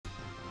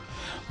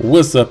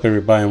What's up,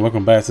 everybody, and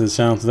welcome back to the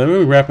channel. Today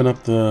we're wrapping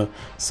up the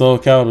Soul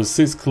Calibur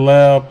 6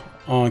 collab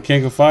on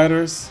King of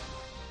Fighters.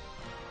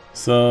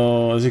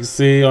 So as you can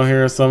see on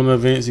here, some of the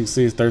events you can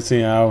see it's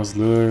 13 hours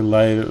literally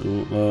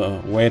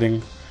late,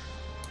 waiting.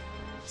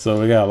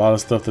 So we got a lot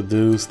of stuff to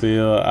do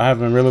still. I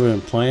haven't really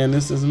been playing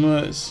this as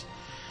much.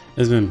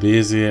 It's been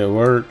busy at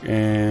work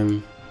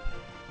and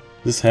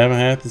just haven't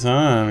had the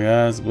time,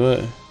 guys.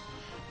 But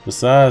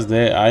besides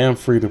that, I am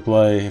free to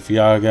play if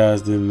y'all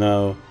guys didn't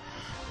know.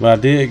 But I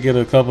did get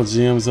a couple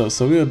gems up,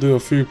 so we'll do a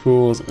few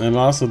pulls, and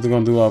also they're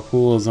gonna do our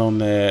pulls on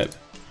that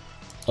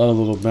other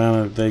little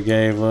banner that they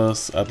gave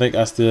us. I think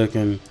I still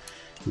can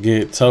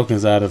get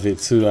tokens out of it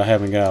too. I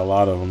haven't got a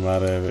lot of them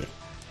out of it,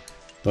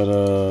 but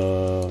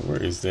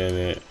where is that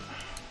at?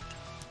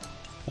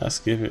 I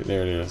skip it.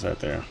 There it is, right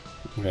there.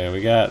 Okay,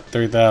 we got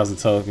 3,000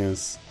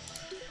 tokens,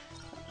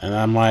 and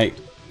I might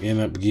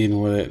end up getting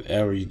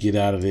whatever you get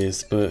out of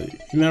this, but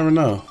you never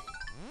know.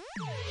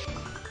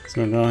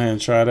 So I'm gonna go ahead and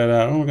try that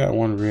out. I only got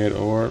one red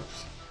orb.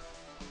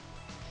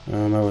 I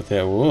don't know what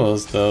that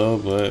was though,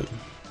 but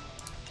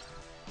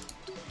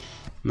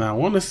now I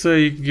want to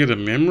say you can get a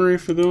memory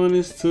for doing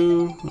this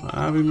too, an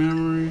Ivy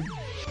memory,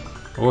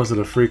 or was it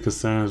a free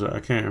Cassandra? I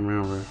can't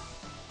remember.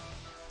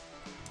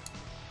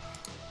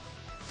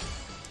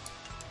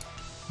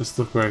 Let's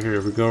look right here.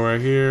 If we go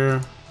right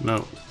here,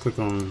 no, click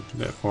on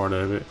that part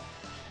of it.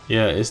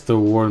 Yeah, it's the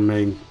Warden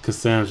Maiden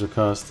Cassandra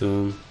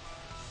costume.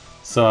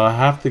 So I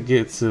have to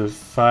get to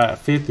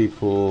 50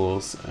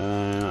 pulls,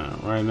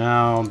 and right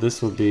now this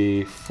will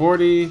be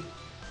 40.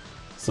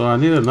 So I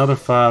need another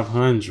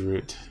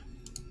 500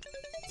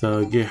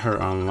 to get her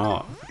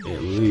unlocked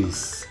at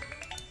least.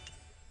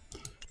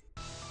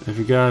 If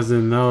you guys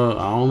didn't know,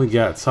 I only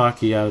got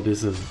Taki out of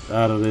this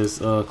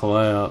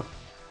collab.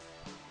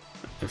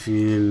 If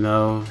you didn't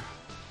know,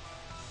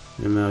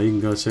 you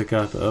can go check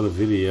out the other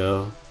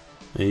video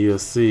and you'll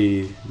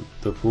see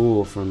the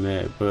pull from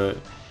that. But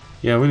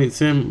yeah, we need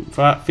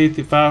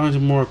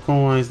 500 more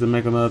coins to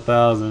make another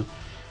 1,000,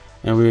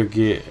 and we'll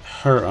get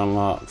her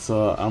unlocked.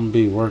 So I'm gonna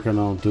be working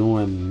on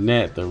doing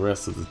that the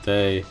rest of the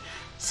day.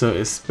 So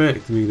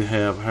expect me to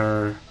have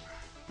her.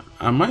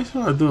 I might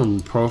start doing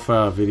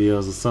profile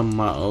videos of some of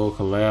my old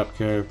collab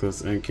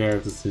characters and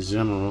characters in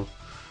general.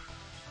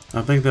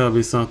 I think that'll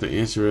be something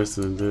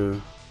interesting to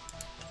do.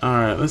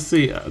 Alright, let's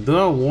see. Do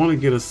I want to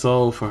get a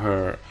soul for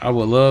her? I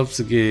would love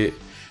to get,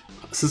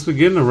 since we're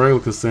getting a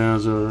regular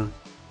Cassandra,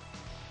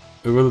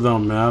 it really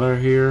don't matter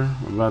here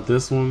about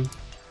this one.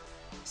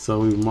 So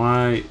we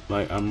might,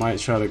 I might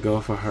try to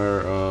go for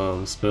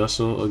her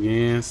special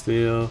again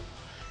still,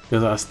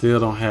 because I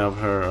still don't have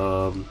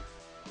her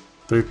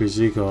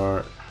 3PG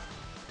card.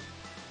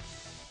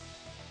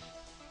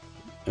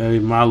 And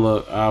in my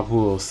luck, I'll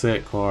pull a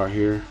set card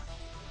here.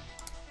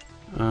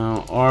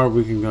 Or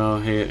we can go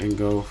ahead and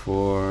go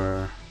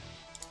for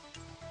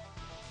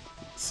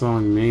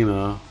Song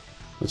Mina,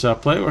 which I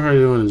played with her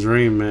doing a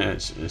dream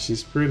match, and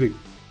she's pretty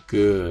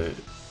good.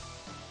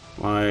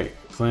 Like,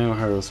 playing with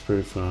her was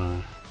pretty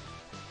fun.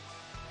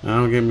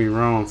 Now, don't get me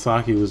wrong,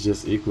 Taki was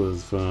just equal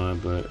as fun,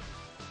 but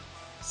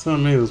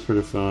some of it was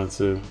pretty fun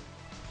too.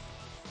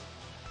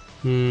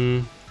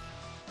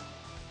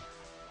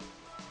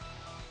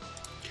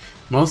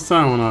 Most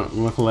time when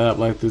a collab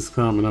like this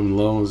come and I'm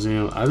low on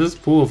gems, I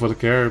just pull for the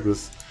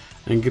characters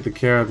and get the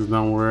characters.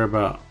 Don't worry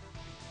about,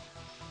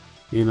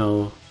 getting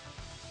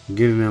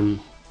them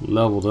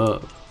leveled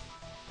up.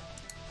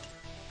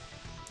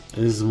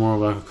 This is more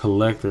like a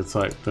collector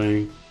type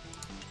thing.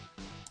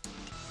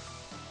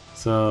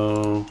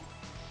 So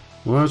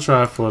we're gonna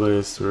try for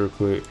this real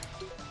quick.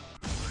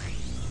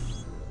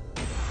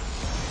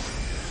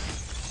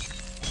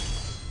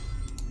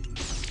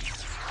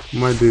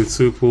 Might do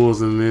 2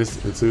 pulls in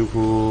this and 2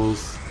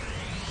 pulls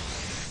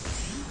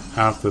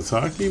after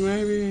Taki,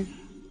 maybe.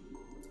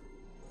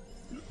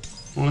 I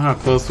wonder how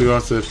close we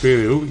are to the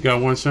pity. Ooh, we got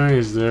one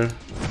change there.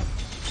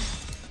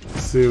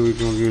 Let's see what we're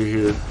gonna get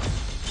here.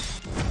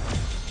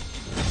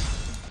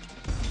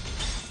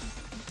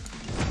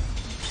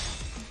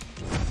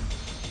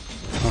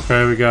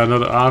 Okay, we got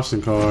another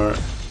option card,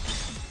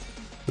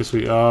 which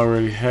we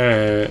already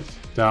had.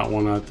 That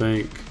one, I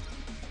think.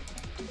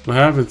 But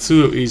having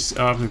 2 of each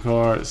option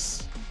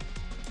cards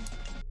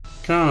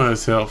kind of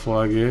is helpful,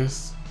 I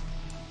guess.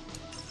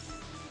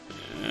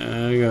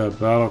 And we got a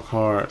battle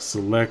card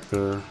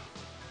selector.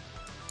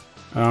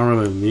 I don't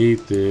really need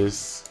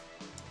this.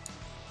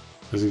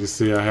 As you can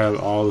see, I have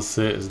all the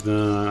sets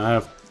done. I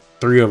have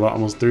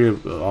almost three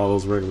of all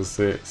those regular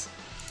sets.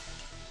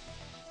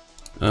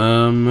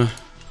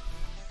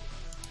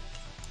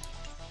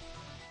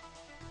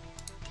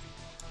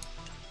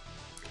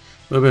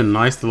 It would have been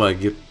nice to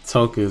get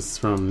tokens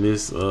from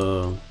this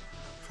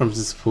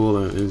pool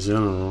in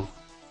general.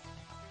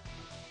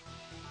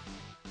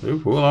 Did we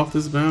pull off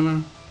this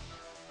banner?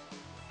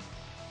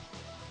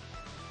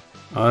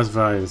 Oh, that's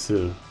value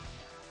too.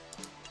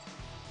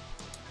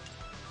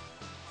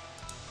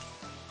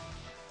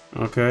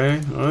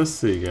 Okay, well, let's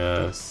see,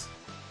 guys.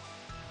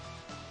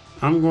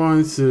 I'm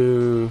going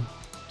to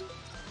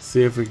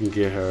see if we can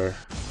get her.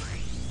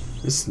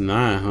 It's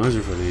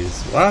 900 for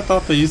these. Well, I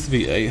thought they used to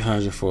be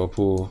 800 for a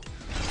pool.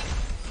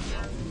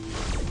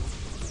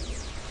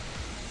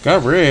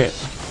 Got red.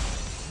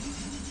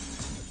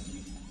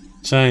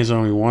 Change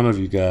only one of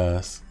you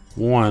guys.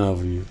 One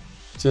of you.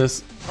 I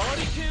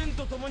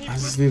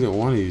just needed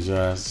one of you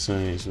guys to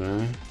change,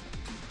 man.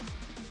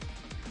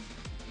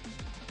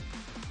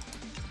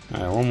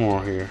 Alright, one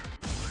more here.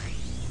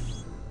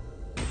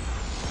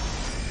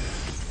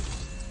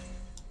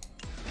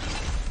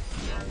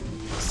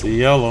 See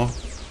yellow.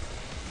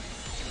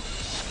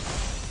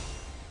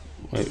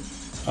 Wait.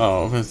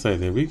 Oh, I was gonna say,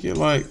 did we get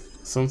like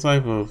some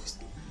type of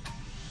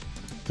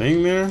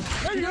thing there?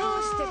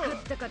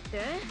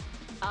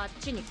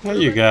 Hey,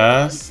 you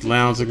guys,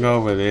 lounging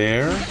over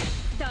there.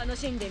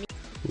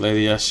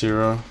 Lady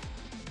Yashiro.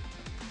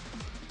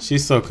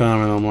 She's so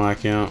common on my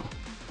account.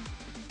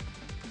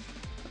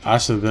 I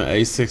should have been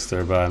A6'd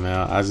her by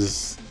now. I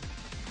just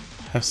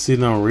have seen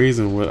no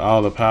reason with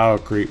all the power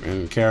creep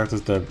and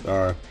characters that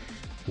are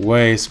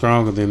way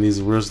stronger than these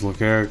original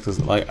characters.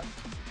 Like,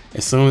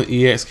 as soon as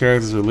EX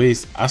characters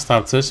release, I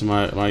stopped touching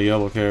my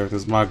yellow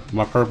characters, my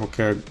purple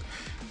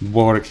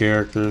border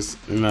characters.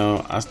 You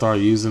know, I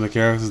started using the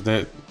characters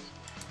that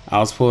I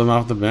was pulling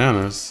off the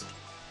banners.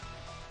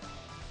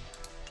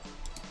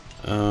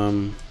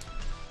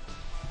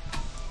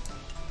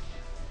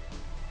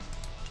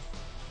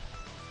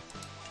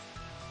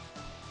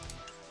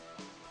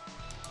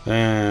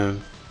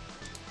 And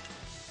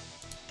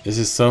it's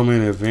just so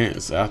many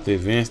events after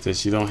events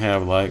that you don't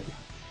have. Like,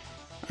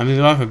 I need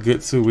like a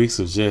good 2 weeks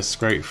of just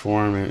straight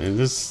farming and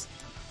just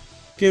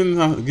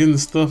getting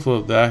stuff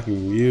up that I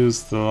can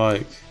use to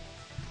like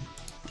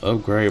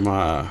upgrade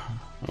my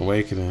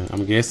awakening.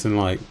 I'm guessing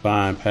like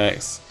buying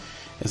packs.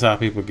 That's how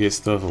people get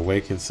stuff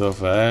awakened so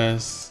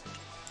fast.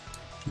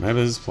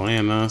 Maybe just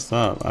playing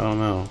non-stop. I don't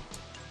know.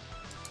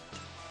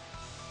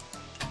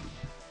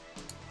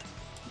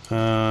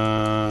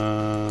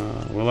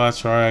 Will I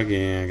try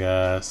again,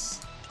 guys?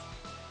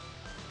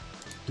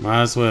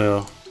 Might as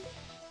well.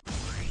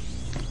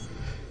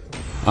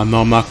 I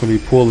know I'm not going to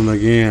be pulling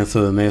again to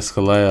the next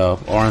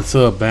collab or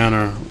until a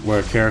banner where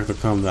a character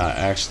comes that I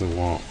actually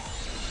want.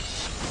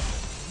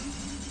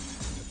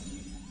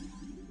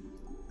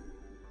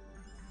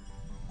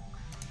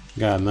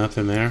 Got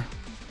nothing there.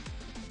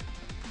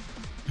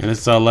 And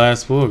it's our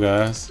last pull,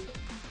 guys.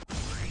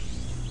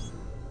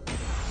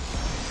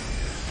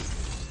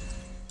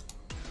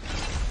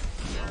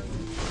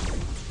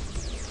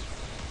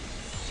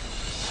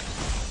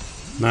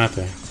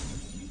 Nothing.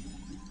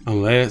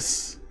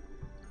 Unless...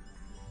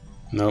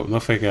 Nope, no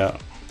fake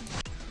out.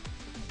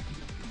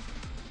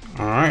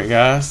 Alright,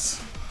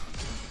 guys.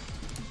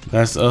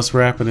 That's us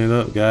wrapping it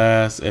up,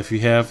 guys. If you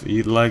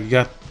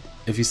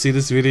see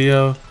this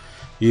video,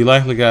 you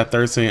likely got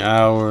 13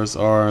 hours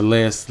or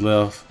less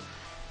left.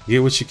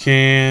 Get what you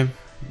can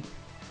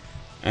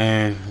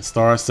and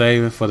start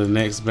saving for the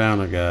next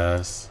banner,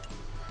 guys.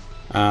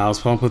 I was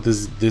gonna put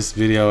this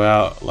video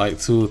out like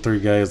 2 or 3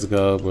 days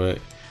ago, but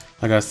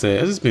like I said,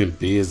 it's just been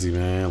busy,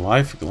 man.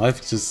 Life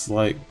just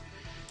like,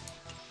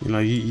 you know,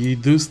 you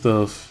do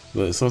stuff,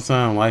 but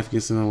sometimes life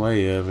gets in the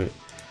way of it.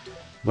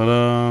 But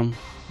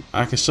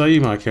I can show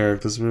you my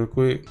characters real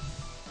quick.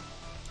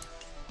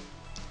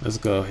 Let's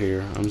go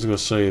here. I'm just gonna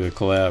show you the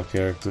collab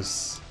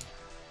characters.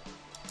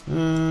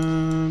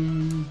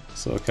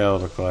 So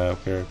Collab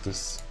collab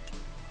characters.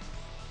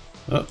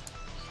 Oh,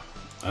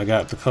 I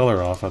got the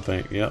color off, I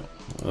think. Yep,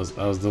 I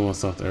was doing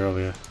something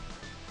earlier.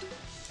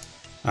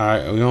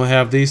 Alright, we only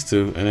have these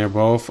two, and they're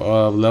both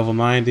level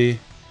 90.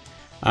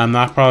 I'm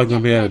not probably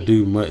gonna be able to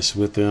do much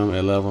with them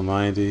at level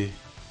 90.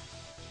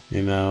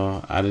 You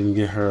know, I didn't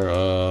get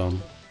her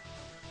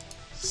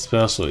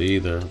special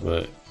either,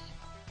 but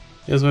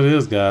here's what it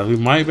is, guys. We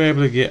might be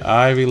able to get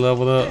Ivy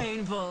leveled up.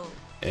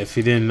 If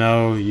you didn't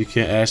know, you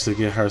can actually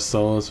get her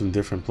souls from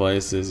different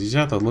places. You just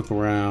have to look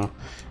around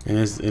in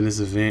this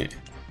event,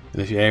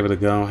 and if you're able to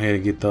go ahead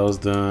and get those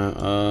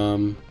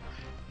done,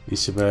 you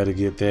should be able to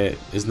get that.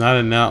 It's not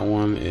in that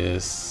one,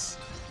 it's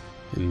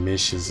in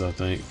missions, I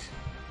think.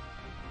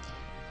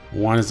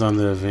 One is on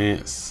the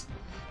events.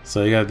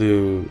 So you gotta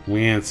do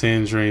win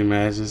 10 dream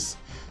matches.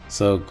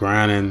 So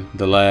grinding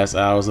the last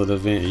hours of the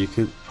event, you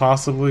could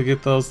possibly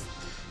get those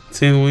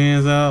 10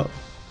 wins out.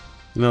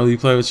 You know, you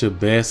play with your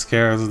best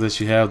characters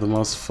that you have the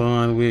most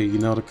fun with. You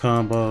know the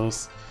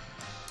combos.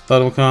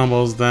 Throw them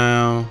combos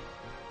down.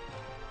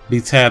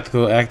 Be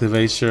tactical.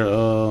 Activate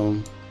your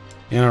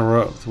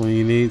interrupt when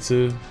you need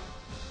to.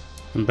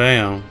 And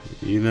bam,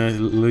 you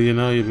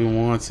know you've been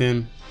won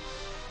 10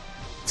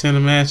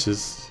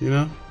 matches. You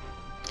know.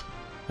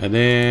 And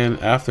then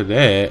after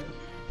that,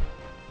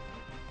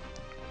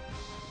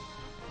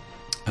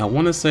 I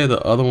want to say the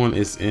other one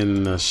is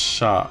in the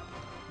shop,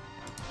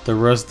 the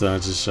Rust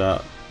Dungeon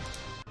shop,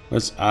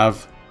 which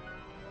I've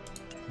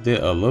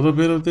did a little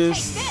bit of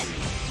this,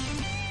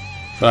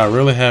 but I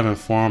really haven't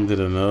farmed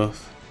it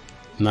enough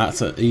not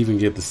to even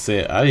get the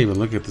set. I didn't even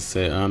look at the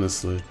set,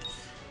 honestly.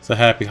 It's a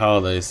Happy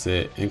Holiday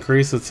set.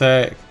 Increase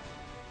attack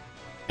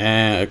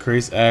and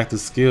increase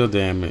active skill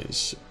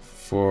damage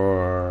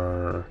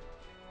for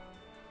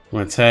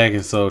when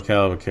tagging Soul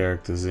Calibur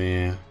characters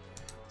in.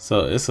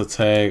 So it's a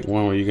tag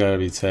one where you gotta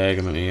be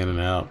tagging them in and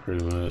out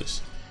pretty much.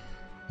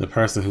 The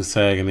person who's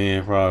tagging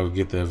in probably will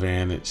get the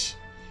advantage.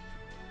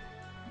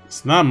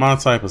 It's not my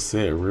type of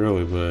set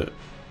really, but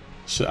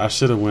I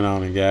should have went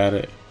on and got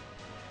it.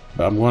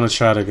 But I'm gonna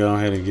try to go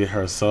ahead and get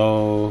her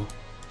soul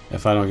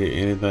if I don't get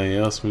anything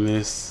else from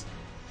this.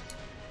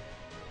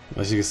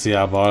 As you can see,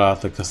 I bought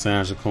out the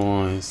Cassandra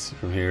coins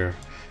from here.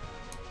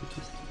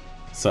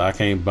 So I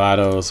can't buy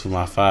those for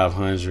my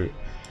 500.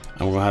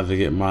 I'm gonna have to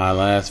get my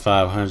last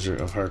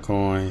 500 of her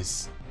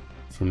coins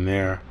from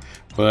there.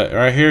 But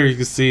right here you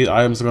can see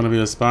items are gonna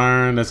be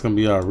expiring. That's gonna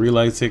be our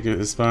relay ticket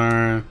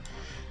expiring,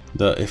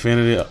 the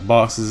infinity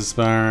boxes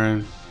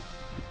expiring,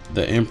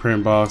 the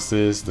imprint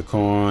boxes, the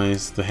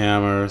coins, the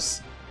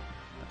hammers,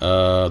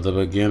 the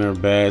beginner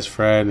badge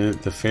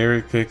fragment, the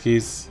fairy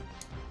cookies,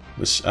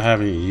 which I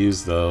haven't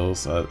used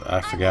those.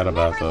 I forgot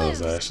about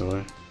those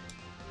actually.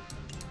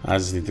 I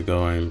just need to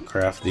go and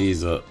craft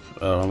these up.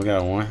 Oh, I only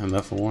got one,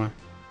 enough for one.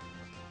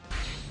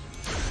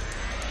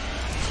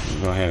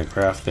 Go ahead and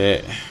craft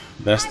that.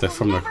 That's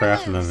from the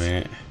crafting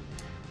event.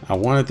 I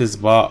wanted this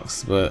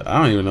box, but I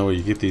don't even know where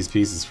you get these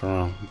pieces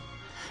from.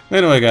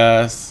 Anyway,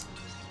 guys,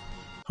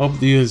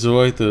 hope you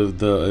enjoyed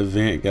the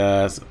event,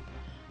 guys.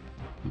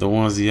 The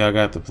ones that y'all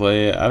got to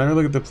play it. I didn't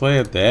really get to play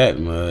it that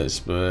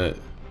much, but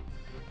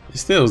it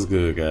still was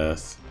good,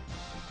 guys.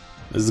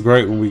 It's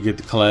great when we get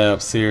the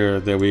collabs here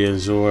that we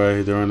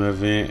enjoy during the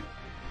event,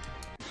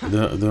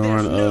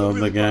 during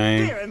the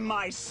game.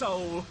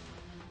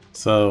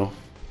 So,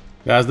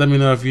 guys, let me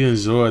know if you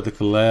enjoyed the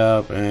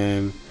collab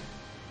and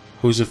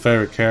who's your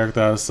favorite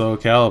character out of Soul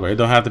Calibur. It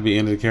don't have to be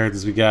any of the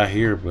characters we got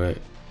here, but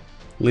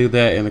leave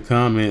that in the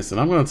comments, and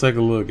I'm gonna take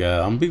a look,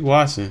 guys. I'm gonna be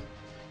watching,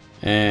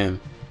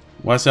 and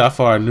watch out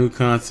for our new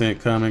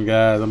content coming,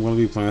 guys. I'm gonna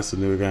be playing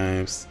some new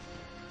games.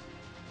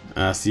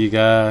 I'll see you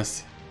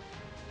guys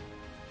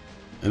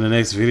in the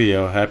next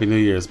video. Happy New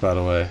Year's, by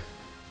the way.